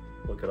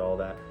 Look at all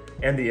that.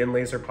 And the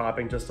inlays are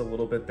popping just a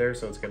little bit there,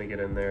 so it's gonna get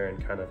in there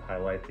and kind of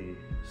highlight the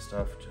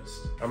stuff.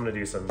 I'm gonna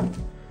do some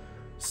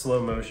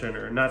slow motion,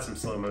 or not some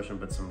slow motion,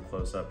 but some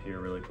close up here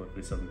really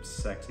quickly, some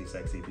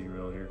sexy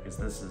B-roll here, because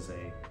this is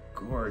a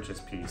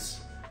gorgeous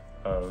piece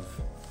of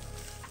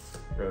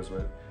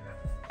rosewood.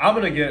 I'm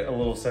gonna get a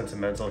little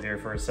sentimental here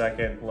for a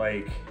second.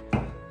 Like,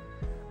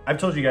 I've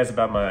told you guys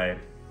about my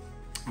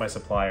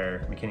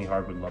supplier, McKinney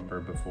Hardwood Lumber,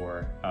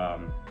 before.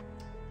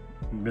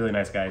 Really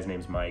nice guy, his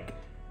name's Mike,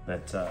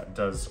 that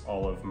does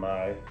all of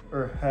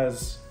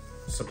has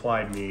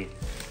supplied me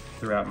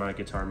throughout my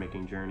guitar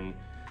making journey.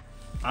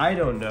 I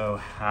don't know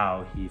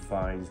how he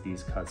finds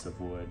these cuts of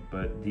wood,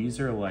 but these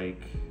are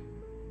like,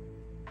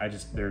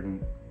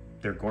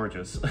 they're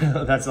gorgeous.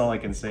 That's all I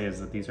can say, is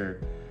that these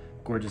are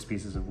gorgeous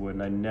pieces of wood,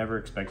 and I never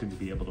expected to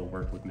be able to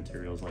work with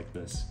materials like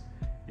this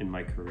in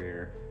my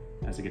career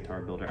as a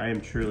guitar builder. I am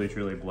truly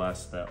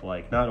blessed that,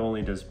 like, not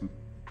only does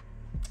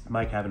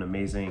Mike have an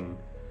amazing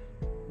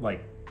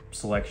like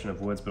selection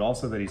of woods, but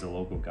also that he's a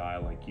local guy.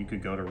 Like, you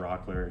could go to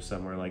Rockler or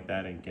somewhere like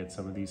that and get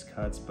some of these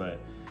cuts, but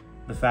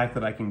the fact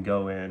that I can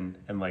go in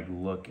and like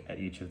look at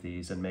each of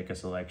these and make a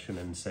selection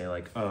and say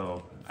like,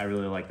 oh, I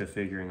really like the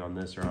figuring on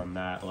this or on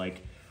that,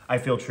 like, I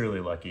feel truly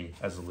lucky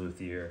as a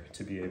luthier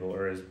to be able,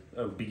 or as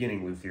a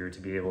beginning luthier, to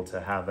be able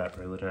to have that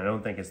privilege. And I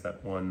don't think it's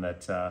that one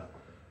that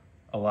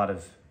a lot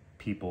of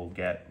people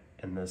get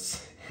in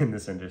this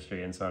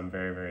industry, and so I'm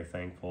very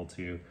thankful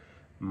to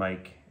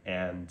Mike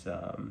and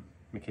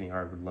McKinney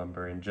Hardwood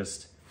Lumber, and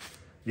just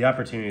the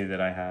opportunity that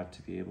I have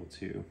to be able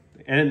to.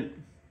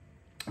 And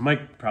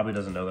Mike probably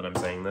doesn't know that I'm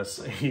saying this.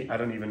 I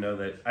don't even know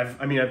that. I've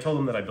told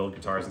him that I build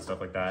guitars and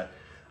stuff like that,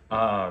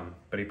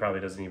 but he probably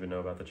doesn't even know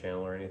about the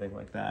channel or anything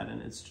like that.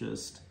 And it's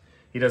just,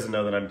 he doesn't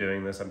know that I'm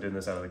doing this. I'm doing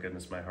this out of the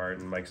goodness of my heart,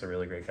 and Mike's a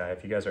really great guy.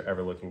 If you guys are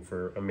ever looking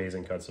for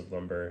amazing cuts of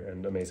lumber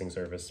and amazing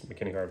service,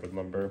 McKinney Hardwood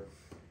Lumber,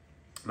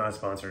 not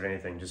sponsored or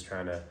anything, just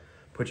trying to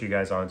put you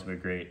guys onto a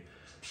great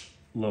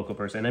local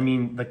person. I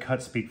mean, the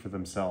cuts speak for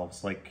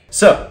themselves. Like,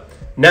 so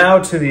now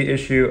to the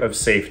issue of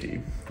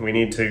safety. We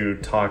need to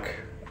talk,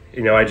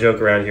 you know, I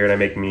joke around here and I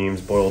make memes,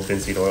 boiled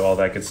linseed oil, all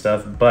that good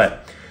stuff,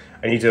 but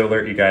I need to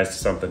alert you guys to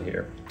something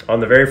here. On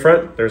the very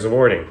front, there's a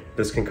warning.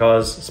 This can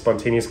cause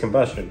spontaneous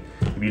combustion.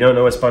 If you don't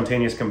know what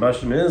spontaneous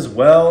combustion is,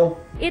 well,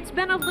 it's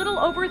been a little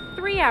over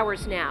 3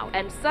 hours now,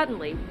 and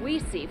suddenly we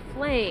see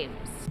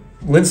flames.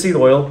 Linseed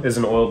oil is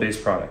an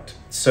oil-based product.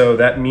 So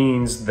that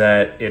means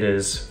that it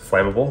is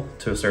flammable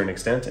to a certain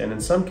extent, and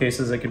in some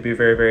cases it could be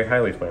very, very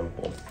highly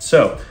flammable.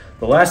 So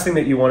the last thing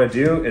that you want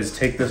to do is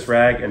take this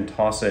rag and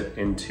toss it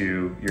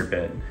into your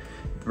bin.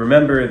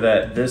 Remember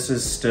that this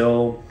is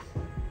still,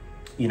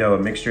 you know, a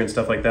mixture and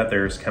stuff like that.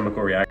 There's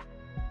chemical reactions.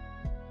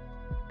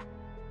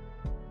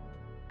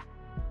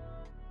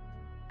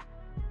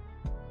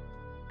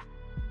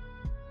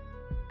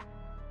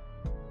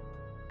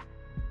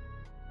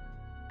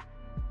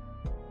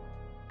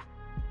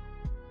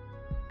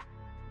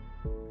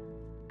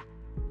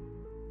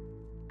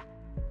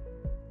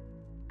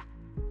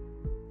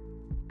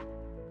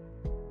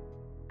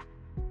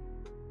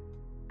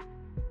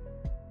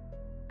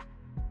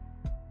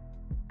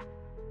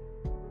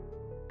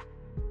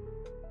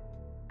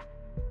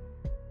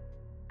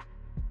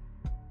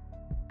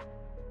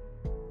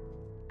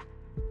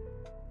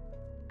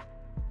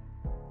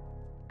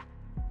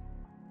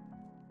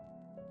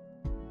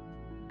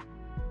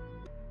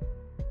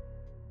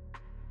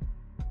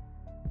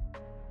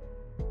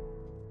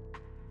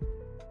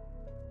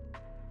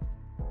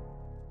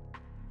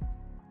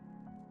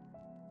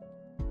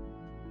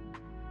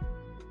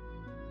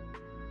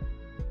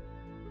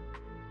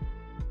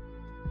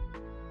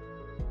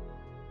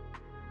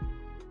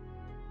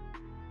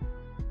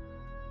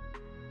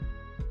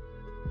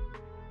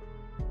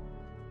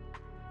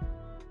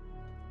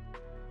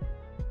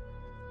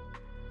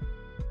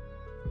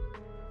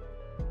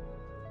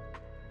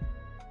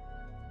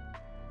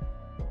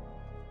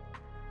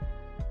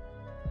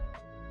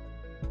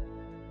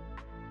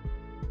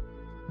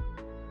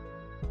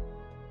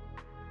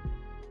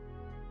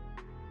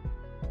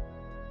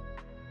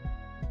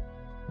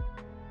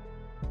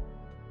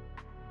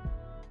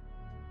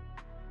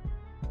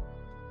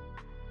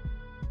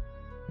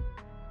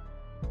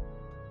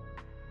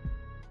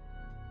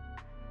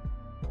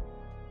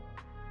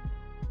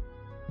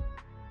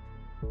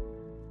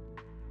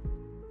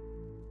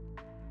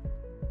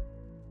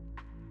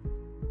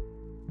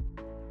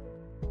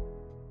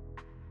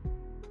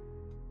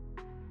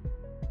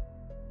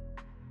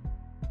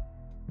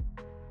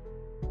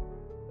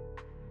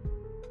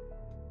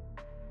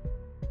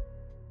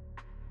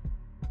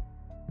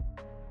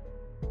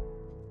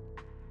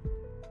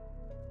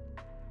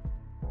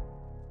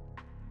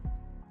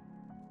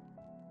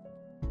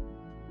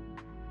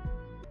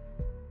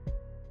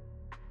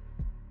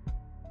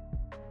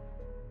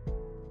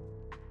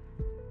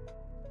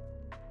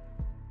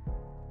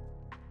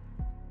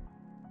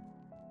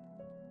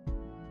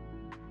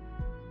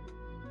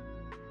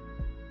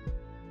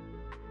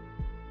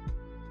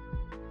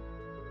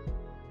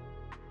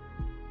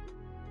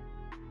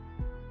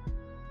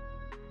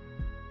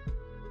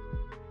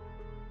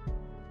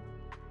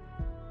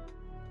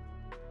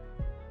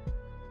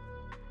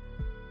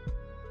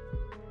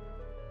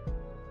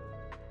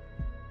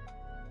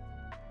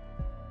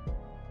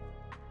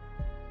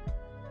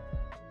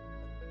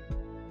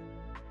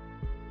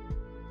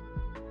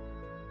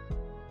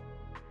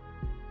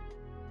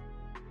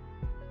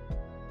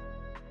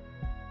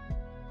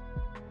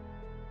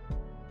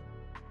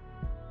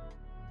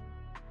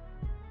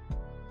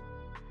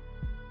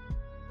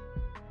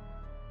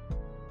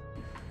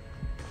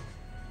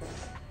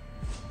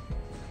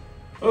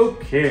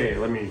 Okay,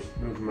 let me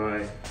move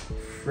my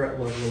fret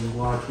leveling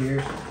block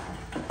here.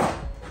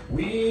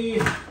 We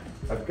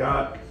have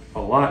got a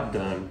lot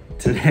done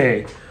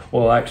today.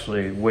 Well,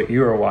 actually, what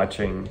you are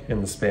watching in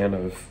the span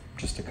of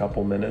just a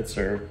couple minutes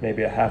or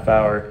maybe a half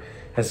hour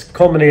has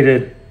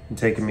culminated and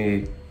taken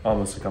me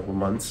almost a couple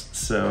months.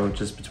 So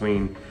just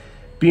between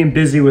being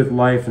busy with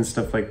life and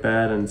stuff like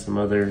that and some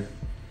other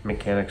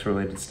mechanics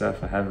related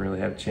stuff, I haven't really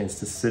had a chance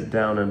to sit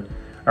down and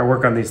I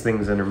work on these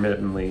things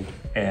intermittently.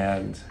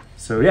 And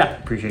so yeah,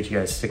 appreciate you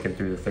guys sticking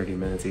through the 30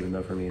 minutes, even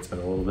though for me it's been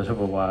a little bit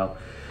of a while.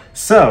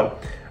 So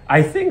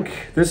I think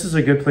this is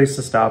a good place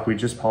to stop. We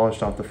just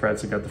polished off the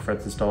frets and got the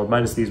frets installed,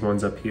 minus these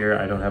ones up here.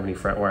 I don't have any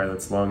fret wire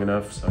that's long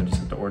enough, so I just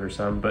have to order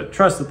some, but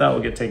trust that that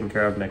will get taken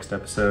care of next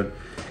episode.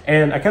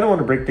 And I kind of want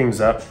to break things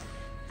up,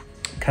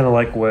 kind of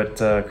like what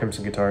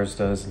Crimson Guitars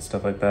does and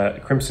stuff like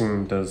that.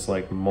 Crimson does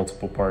like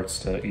multiple parts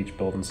to each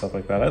build and stuff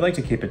like that. I'd like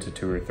to keep it to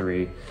 2 or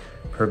 3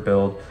 per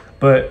build.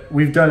 But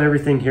we've done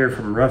everything here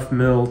from rough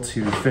mill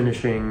to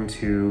finishing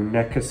to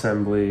neck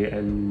assembly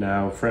and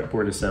now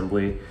fretboard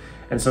assembly.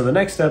 And so the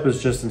next step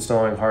is just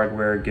installing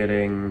hardware,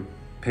 getting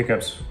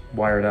pickups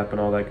wired up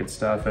and all that good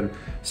stuff, and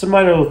some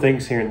minor little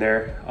things here and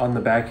there. On the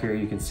back here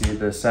you can see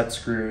the set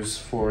screws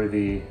for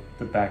the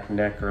back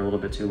neck are a little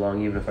bit too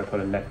long, even if I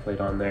put a neck plate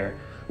on there,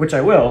 which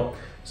I will,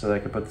 so that I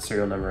can put the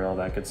serial number and all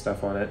that good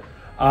stuff on it.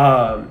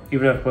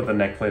 Even if I put the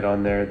neck plate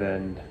on there,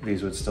 then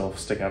these would still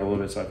stick out a little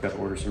bit, so I've got to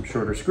order some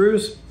shorter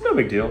screws. No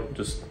big deal,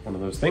 just one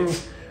of those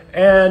things.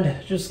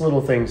 And just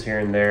little things here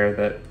and there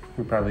that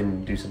we probably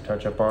need to do some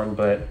touch up on,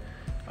 but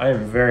I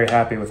am very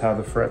happy with how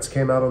the frets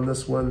came out on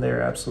this one.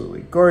 They're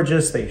absolutely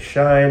gorgeous. They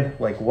shine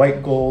like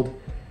white gold.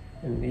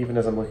 And even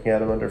as I'm looking at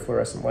them under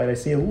fluorescent light, I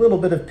see a little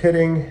bit of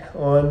pitting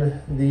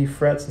on the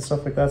frets and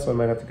stuff like that, so I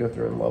might have to go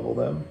through and level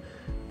them.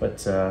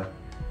 But other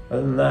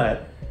than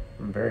that,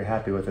 I'm very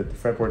happy with it. The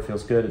fretboard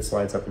feels good, it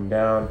slides up and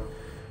down.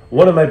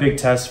 One of my big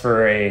tests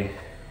for a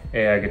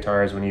AI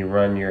guitar is when you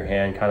run your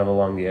hand kind of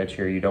along the edge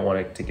here, you don't want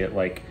it to get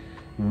like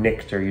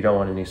nicked, or you don't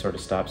want any sort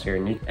of stops here.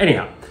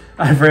 Anyhow,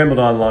 I've rambled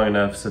on long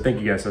enough, so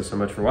thank you guys so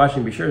much for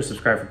watching. Be sure to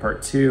subscribe for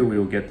part 2. We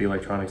will get the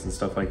electronics and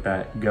stuff like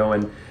that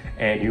going,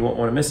 and you won't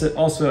want to miss it.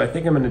 Also, I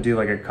think I'm going to do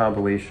like a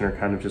compilation or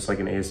kind of just like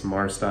an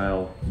ASMR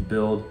style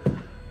build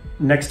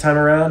next time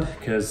around,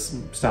 because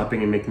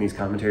stopping and making these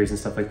commentaries and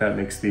stuff like that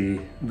makes the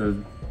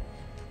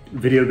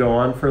video go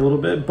on for a little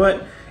bit.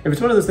 But if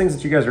it's one of those things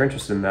that you guys are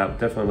interested in, that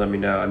definitely let me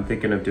know. I'm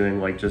thinking of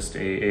doing like just a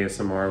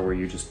ASMR where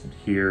you just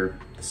hear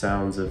the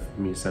sounds of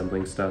me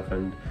assembling stuff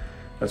and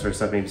that sort of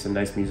stuff, maybe some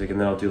nice music, and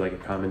then I'll do like a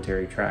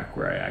commentary track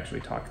where I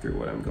actually talk through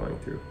what I'm going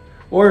through.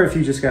 Or if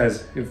you just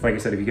guys, like I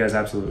said, if you guys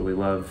absolutely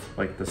love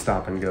like the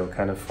stop and go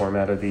kind of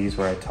format of these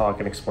where I talk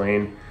and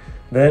explain,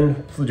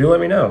 then do let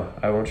me know.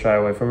 I won't shy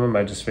away from them.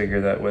 I just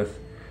figure that with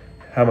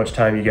how much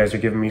time you guys are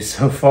giving me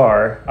so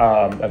far,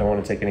 I don't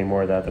want to take any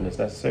more of that than is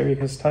necessary,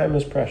 because time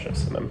is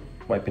precious, and I'm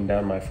wiping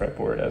down my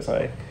fretboard as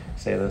I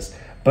say this.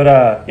 But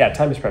yeah,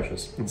 time is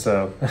precious, and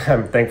so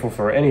I'm thankful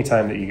for any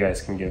time that you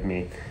guys can give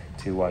me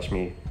to watch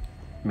me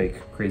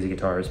make crazy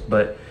guitars.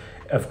 But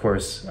of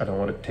course, I don't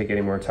want to take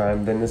any more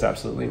time than is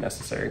absolutely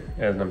necessary,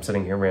 and I'm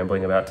sitting here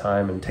rambling about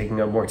time and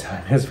taking up more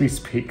time as we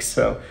speak.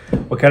 So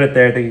we'll cut it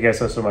there. Thank you guys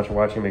so much for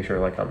watching. Make sure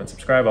to like, comment,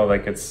 subscribe, all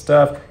that good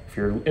stuff. If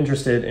you're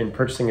interested in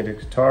purchasing a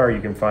guitar, you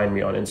can find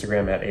me on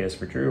Instagram at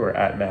ASForDrew or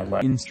at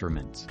MadLad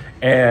Instruments.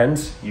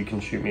 And you can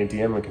shoot me a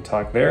DM, we can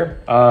talk there.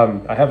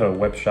 I have a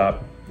web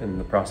shop in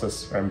the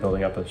process where I'm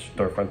building up a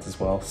storefront as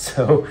well,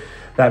 so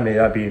that may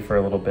not be for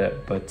a little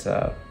bit, but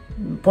the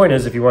point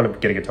is, if you want to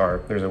get a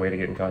guitar, there's a way to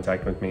get in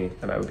contact with me,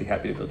 and I would be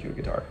happy to build you a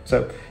guitar.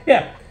 So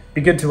yeah,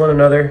 be good to one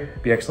another,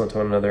 be excellent to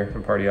one another,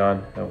 and party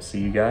on. I will see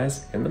you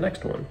guys in the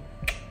next one.